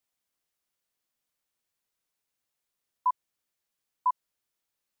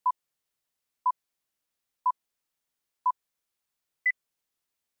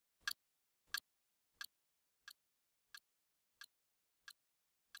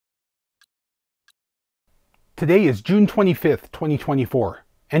Today is June 25th, 2024,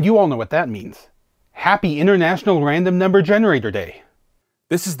 and you all know what that means. Happy International Random Number Generator Day!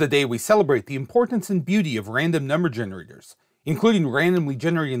 This is the day we celebrate the importance and beauty of random number generators, including randomly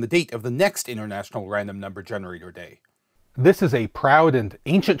generating the date of the next International Random Number Generator Day. This is a proud and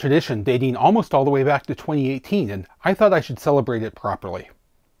ancient tradition dating almost all the way back to 2018, and I thought I should celebrate it properly.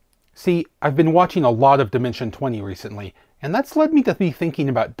 See, I've been watching a lot of Dimension 20 recently, and that's led me to be thinking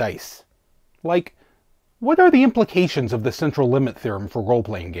about dice. Like, what are the implications of the central limit theorem for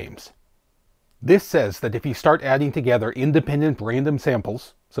role-playing games? This says that if you start adding together independent random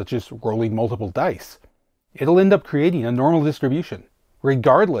samples, such as rolling multiple dice, it'll end up creating a normal distribution,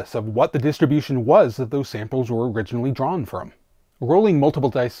 regardless of what the distribution was that those samples were originally drawn from. Rolling multiple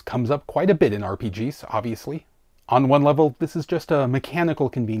dice comes up quite a bit in RPGs, obviously. On one level, this is just a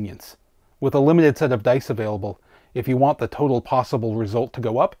mechanical convenience. With a limited set of dice available, if you want the total possible result to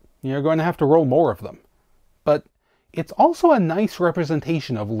go up, you're going to have to roll more of them. But it's also a nice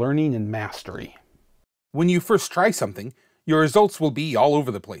representation of learning and mastery. When you first try something, your results will be all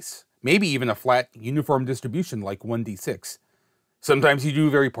over the place, maybe even a flat, uniform distribution like 1d6. Sometimes you do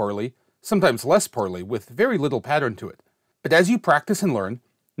very poorly, sometimes less poorly, with very little pattern to it. But as you practice and learn,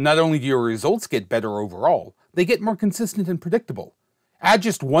 not only do your results get better overall, they get more consistent and predictable. Add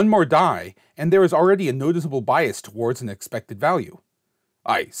just one more die, and there is already a noticeable bias towards an expected value.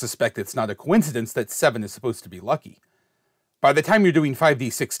 I suspect it's not a coincidence that 7 is supposed to be lucky. By the time you're doing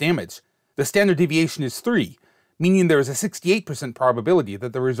 5d6 damage, the standard deviation is 3, meaning there is a 68% probability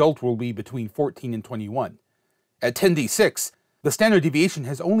that the result will be between 14 and 21. At 10d6, the standard deviation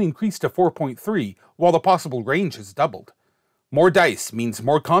has only increased to 4.3, while the possible range has doubled. More dice means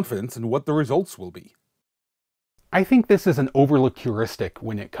more confidence in what the results will be. I think this is an overlooked heuristic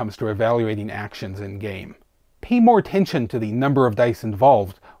when it comes to evaluating actions in-game. Pay more attention to the number of dice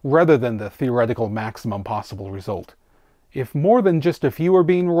involved rather than the theoretical maximum possible result. If more than just a few are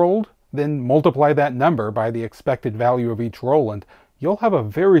being rolled, then multiply that number by the expected value of each roll and you'll have a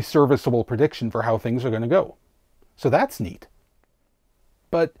very serviceable prediction for how things are going to go. So that's neat.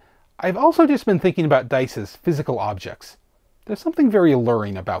 But I've also just been thinking about dice as physical objects. There's something very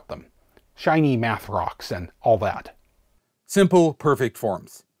alluring about them. Shiny math rocks and all that. Simple, perfect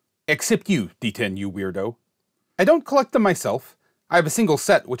forms. Except you, d10, you weirdo. I don't collect them myself. I have a single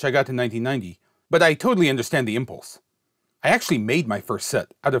set which I got in 1990, but I totally understand the impulse. I actually made my first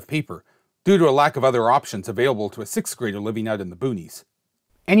set out of paper due to a lack of other options available to a 6th grader living out in the boonies.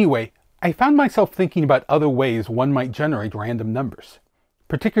 Anyway, I found myself thinking about other ways one might generate random numbers.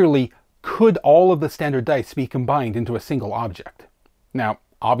 Particularly, could all of the standard dice be combined into a single object? Now,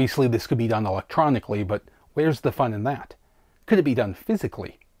 obviously this could be done electronically, but where's the fun in that? Could it be done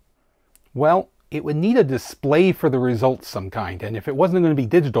physically? Well, it would need a display for the results some kind, and if it wasn't going to be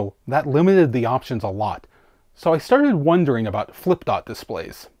digital, that limited the options a lot. So I started wondering about flip-dot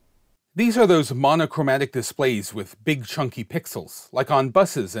displays. These are those monochromatic displays with big chunky pixels, like on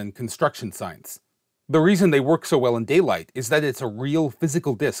buses and construction signs. The reason they work so well in daylight is that it's a real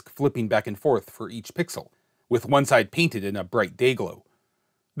physical disc flipping back and forth for each pixel, with one side painted in a bright day glow.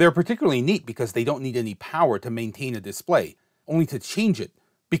 They're particularly neat because they don't need any power to maintain a display, only to change it,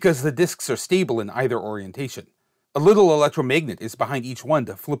 because the discs are stable in either orientation. A little electromagnet is behind each one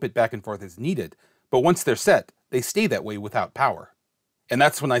to flip it back and forth as needed, but once they're set, they stay that way without power. And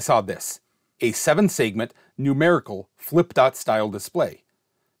that's when I saw this, a 7-segment, numerical, flip-dot style display.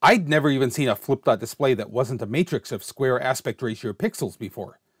 I'd never even seen a flip-dot display that wasn't a matrix of square aspect ratio pixels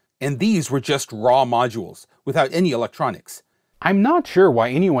before. And these were just raw modules, without any electronics. I'm not sure why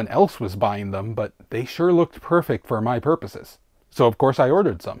anyone else was buying them, but they sure looked perfect for my purposes. So of course I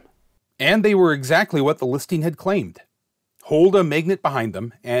ordered some. And they were exactly what the listing had claimed. Hold a magnet behind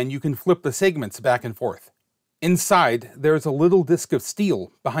them, and you can flip the segments back and forth. Inside, there's a little disc of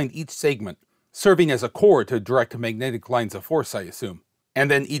steel behind each segment, serving as a core to direct magnetic lines of force, I assume. And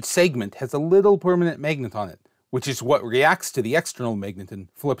then each segment has a little permanent magnet on it, which is what reacts to the external magnet and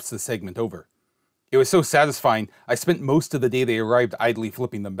flips the segment over. It was so satisfying, I spent most of the day they arrived idly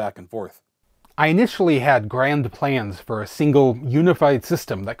flipping them back and forth. I initially had grand plans for a single, unified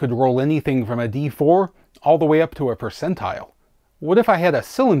system that could roll anything from a d4 all the way up to a percentile. What if I had a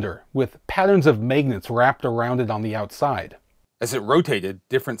cylinder with patterns of magnets wrapped around it on the outside? As it rotated,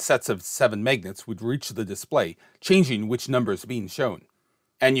 different sets of 7 magnets would reach the display, changing which number is being shown.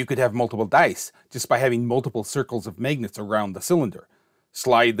 And you could have multiple dice just by having multiple circles of magnets around the cylinder.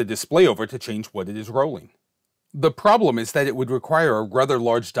 Slide the display over to change what it is rolling. The problem is that it would require a rather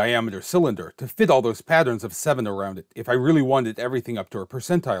large diameter cylinder to fit all those patterns of 7 around it if I really wanted everything up to a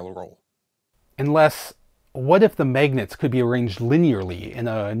percentile roll. Unless, what if the magnets could be arranged linearly in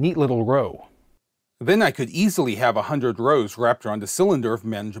a neat little row? Then I could easily have 100 rows wrapped around a cylinder of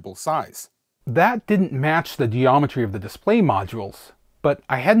manageable size. That didn't match the geometry of the display modules, but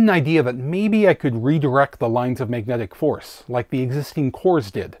I had an idea that maybe I could redirect the lines of magnetic force, like the existing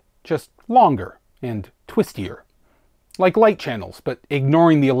cores did, just longer and twistier. Like light channels, but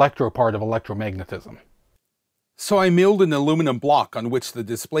ignoring the electro part of electromagnetism. So I milled an aluminum block on which the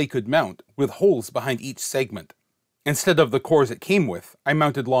display could mount, with holes behind each segment. Instead of the cores it came with, I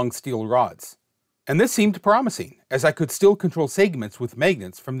mounted long steel rods. And this seemed promising, as I could still control segments with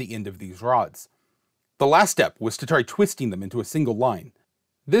magnets from the end of these rods. The last step was to try twisting them into a single line.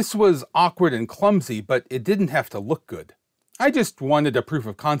 This was awkward and clumsy, but it didn't have to look good. I just wanted a proof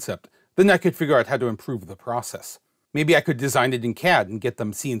of concept, then I could figure out how to improve the process. Maybe I could design it in CAD and get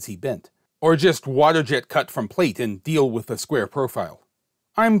them CNC bent. Or just waterjet cut from plate and deal with a square profile.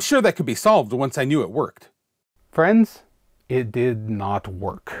 I'm sure that could be solved once I knew it worked. Friends, it did not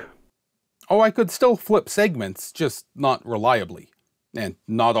work. Oh, I could still flip segments, just not reliably. And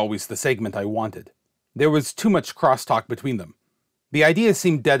not always the segment I wanted. There was too much crosstalk between them. The idea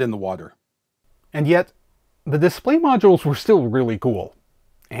seemed dead in the water. And yet, the display modules were still really cool.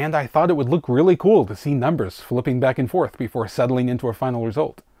 And I thought it would look really cool to see numbers flipping back and forth before settling into a final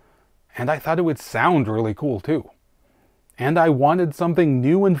result. And I thought it would sound really cool too. And I wanted something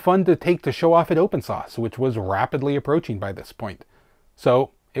new and fun to take to show off at OpenSauce, which was rapidly approaching by this point.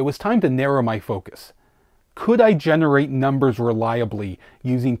 So it was time to narrow my focus. Could I generate numbers reliably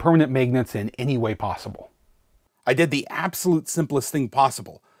using permanent magnets in any way possible? I did the absolute simplest thing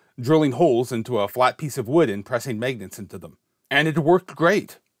possible, drilling holes into a flat piece of wood and pressing magnets into them. And it worked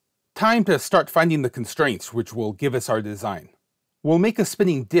great. Time to start finding the constraints which will give us our design. We'll make a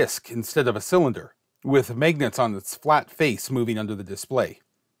spinning disc instead of a cylinder, with magnets on its flat face moving under the display.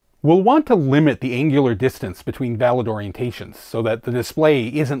 We'll want to limit the angular distance between valid orientations so that the display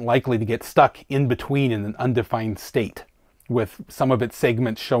isn't likely to get stuck in between in an undefined state, with some of its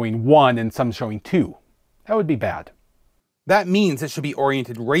segments showing 1 and some showing 2. That would be bad. That means it should be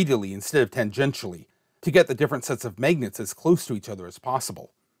oriented radially instead of tangentially, to get the different sets of magnets as close to each other as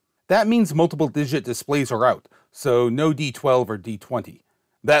possible. That means multiple digit displays are out, so no d12 or d20.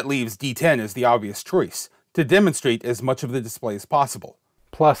 That leaves d10 as the obvious choice, to demonstrate as much of the display as possible.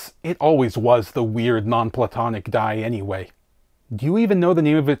 Plus, it always was the weird non-platonic die anyway. Do you even know the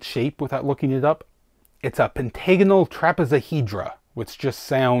name of its shape without looking it up? It's a pentagonal trapezohedra, which just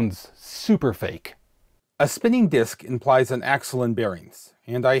sounds super fake. A spinning disc implies an axle and bearings,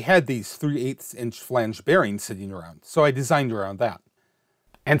 and I had these 3/8 inch flange bearings sitting around, so I designed around that.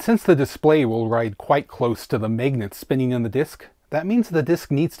 And since the display will ride quite close to the magnet spinning in the disc, that means the disc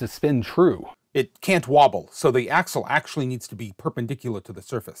needs to spin true. It can't wobble, so the axle actually needs to be perpendicular to the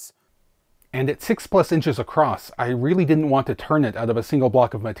surface. And at 6+ inches across, I really didn't want to turn it out of a single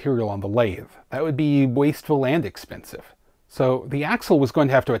block of material on the lathe. That would be wasteful and expensive. So the axle was going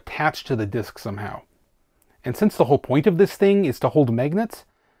to have to attach to the disc somehow. And since the whole point of this thing is to hold magnets,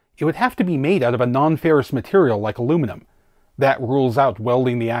 it would have to be made out of a non-ferrous material like aluminum. That rules out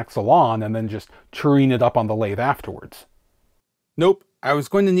welding the axle on and then just truing it up on the lathe afterwards. Nope, I was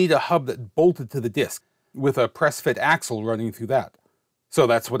going to need a hub that bolted to the disc, with a press-fit axle running through that. So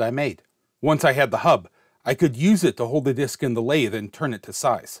that's what I made. Once I had the hub, I could use it to hold the disc in the lathe and turn it to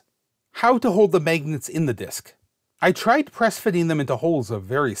size. How to hold the magnets in the disc? I tried press-fitting them into holes of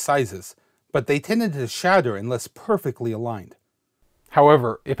various sizes, but they tended to shatter unless perfectly aligned.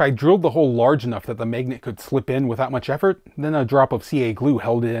 However, if I drilled the hole large enough that the magnet could slip in without much effort, then a drop of CA glue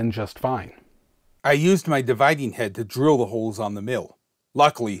held it in just fine. I used my dividing head to drill the holes on the mill.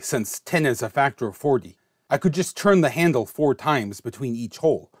 Luckily, since 10 is a factor of 40, I could just turn the handle 4 times between each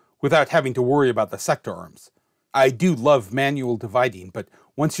hole, without having to worry about the sector arms. I do love manual dividing, but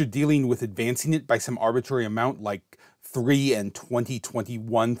once you're dealing with advancing it by some arbitrary amount like 3 and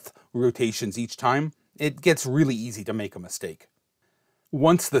 20/21th rotations each time, it gets really easy to make a mistake.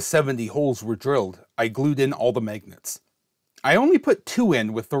 Once the 70 holes were drilled, I glued in all the magnets. I only put 2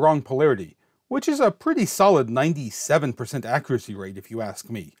 in with the wrong polarity, which is a pretty solid 97% accuracy rate if you ask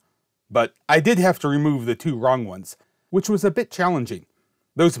me. But I did have to remove the 2 wrong ones, which was a bit challenging.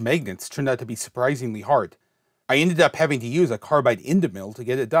 Those magnets turned out to be surprisingly hard. I ended up having to use a carbide Indimill to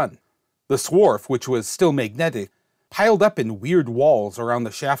get it done. The swarf, which was still magnetic, piled up in weird walls around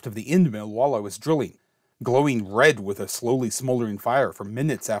the shaft of the Indimill while I was drilling, glowing red with a slowly smoldering fire for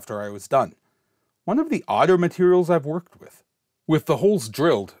minutes after I was done. One of the odder materials I've worked with. With the holes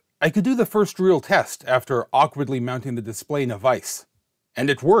drilled, I could do the first real test after awkwardly mounting the display in a vise. And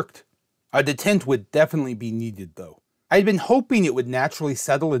it worked. A detent would definitely be needed though. I'd been hoping it would naturally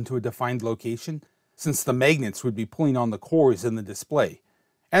settle into a defined location, since the magnets would be pulling on the cores in the display,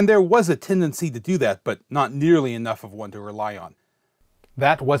 And there was a tendency to do that, but not nearly enough of one to rely on.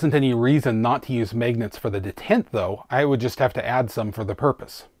 That wasn't any reason not to use magnets for the detent though, I would just have to add some for the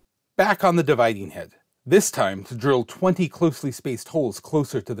purpose. Back on the dividing head, this time to drill 20 closely spaced holes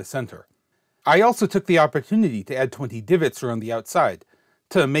closer to the center. I also took the opportunity to add 20 divots around the outside,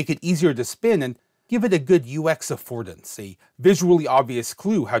 to make it easier to spin and give it a good UX affordance, a visually obvious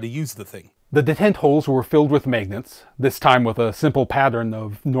clue how to use the thing. The detent holes were filled with magnets, this time with a simple pattern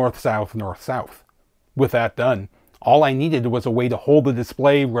of north-south, north-south. With that done, all I needed was a way to hold the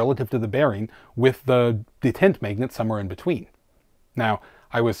display relative to the bearing with the detent magnet somewhere in between. Now,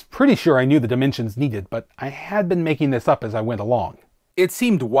 I was pretty sure I knew the dimensions needed, but I had been making this up as I went along. It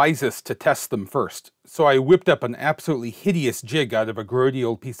seemed wisest to test them first, so I whipped up an absolutely hideous jig out of a grody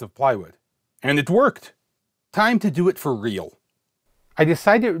old piece of plywood. And it worked! Time to do it for real. I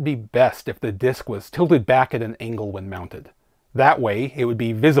decided it would be best if the disc was tilted back at an angle when mounted. That way, it would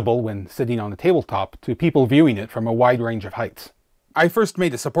be visible when sitting on the tabletop to people viewing it from a wide range of heights. I first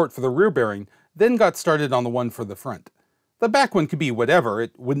made a support for the rear bearing, then got started on the one for the front. The back one could be whatever,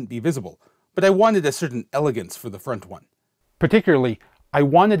 it wouldn't be visible, but I wanted a certain elegance for the front one. Particularly, I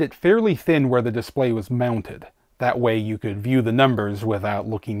wanted it fairly thin where the display was mounted. That way you could view the numbers without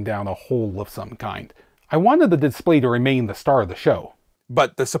looking down a hole of some kind. I wanted the display to remain the star of the show.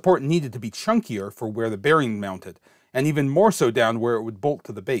 But the support needed to be chunkier for where the bearing mounted, and even more so down where it would bolt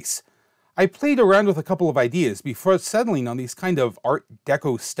to the base. I played around with a couple of ideas before settling on these kind of Art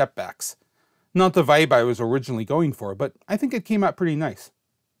Deco stepbacks. Not the vibe I was originally going for, but I think it came out pretty nice.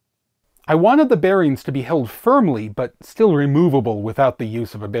 I wanted the bearings to be held firmly, but still removable without the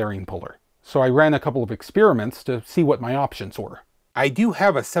use of a bearing puller. So I ran a couple of experiments to see what my options were. I do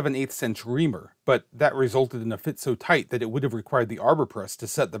have a 7/8 inch reamer, but that resulted in a fit so tight that it would have required the arbor press to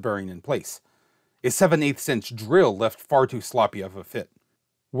set the bearing in place. A 7/8 inch drill left far too sloppy of a fit.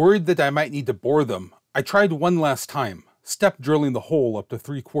 Worried that I might need to bore them, I tried one last time, step drilling the hole up to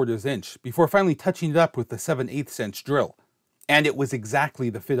 3/4 inch before finally touching it up with the 7/8 inch drill. And it was exactly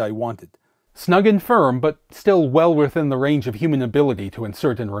the fit I wanted. Snug and firm, but still well within the range of human ability to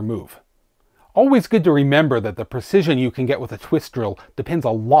insert and remove. Always good to remember that the precision you can get with a twist drill depends a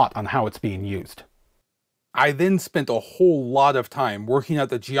lot on how it's being used. I then spent a whole lot of time working out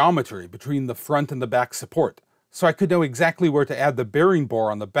the geometry between the front and the back support, so I could know exactly where to add the bearing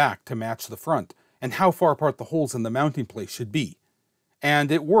bore on the back to match the front, and how far apart the holes in the mounting place should be. And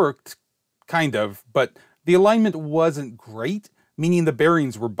it worked, kind of, but the alignment wasn't great, meaning the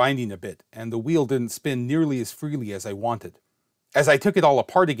bearings were binding a bit, and the wheel didn't spin nearly as freely as I wanted. As I took it all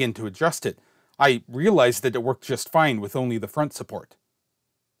apart again to adjust it, I realized that it worked just fine with only the front support.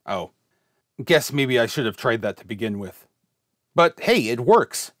 Oh, guess maybe I should have tried that to begin with. But hey, it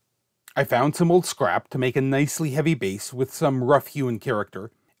works! I found some old scrap to make a nicely heavy base with some rough-hewn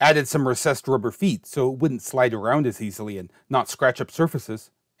character, added some recessed rubber feet so it wouldn't slide around as easily and not scratch up surfaces,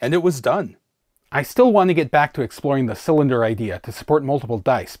 and it was done. I still want to get back to exploring the cylinder idea to support multiple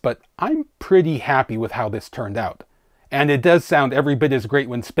dice, but I'm pretty happy with how this turned out. And it does sound every bit as great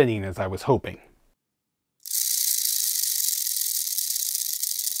when spinning as I was hoping.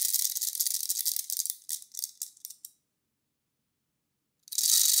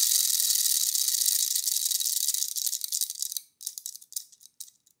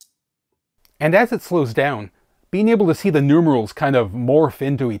 And as it slows down, being able to see the numerals kind of morph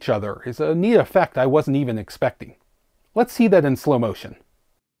into each other is a neat effect I wasn't even expecting. Let's see that in slow motion.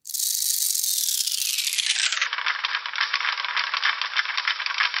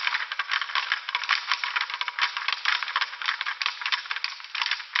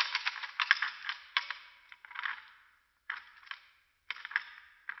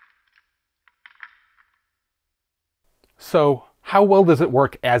 So, how well does it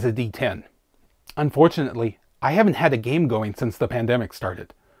work as a D10? Unfortunately, I haven't had a game going since the pandemic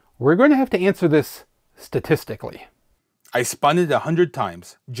started. We're going to have to answer this statistically. I spun it 100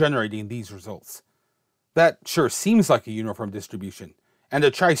 times, generating these results. That sure seems like a uniform distribution, and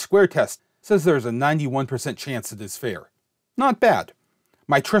a chi-square test says there's a 91% chance it is fair. Not bad.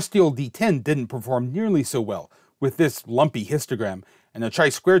 My trusty old D10 didn't perform nearly so well, with this lumpy histogram, and a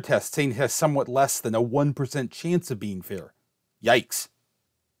chi-square test saying it has somewhat less than a 1% chance of being fair. Yikes.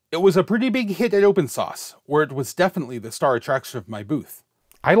 It was a pretty big hit at OpenSauce, where it was definitely the star attraction of my booth.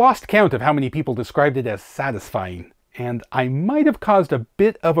 I lost count of how many people described it as satisfying, and I might have caused a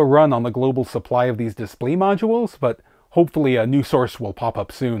bit of a run on the global supply of these display modules, but hopefully a new source will pop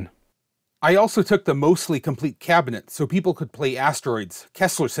up soon. I also took the mostly complete cabinet so people could play Asteroids,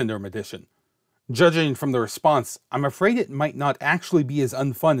 Kessler Syndrome Edition. Judging from the response, I'm afraid it might not actually be as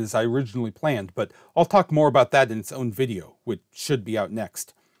unfun as I originally planned, but I'll talk more about that in its own video, which should be out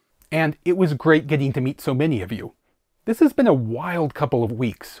next. and it was great getting to meet so many of you. This has been a wild couple of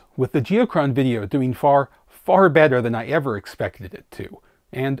weeks, with the Geochron video doing far better than I ever expected it to,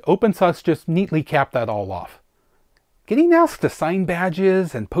 and OpenSUS just neatly capped that all off. Getting asked to sign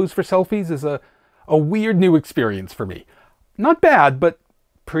badges and pose for selfies is a weird new experience for me. Not bad, but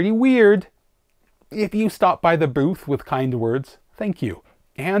pretty weird. If you stop by the booth with kind words, thank you.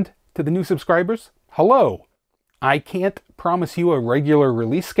 And to the new subscribers, hello! I can't promise you a regular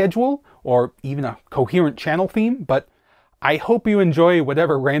release schedule, or even a coherent channel theme, but I hope you enjoy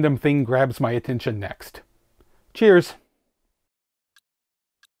whatever random thing grabs my attention next. Cheers!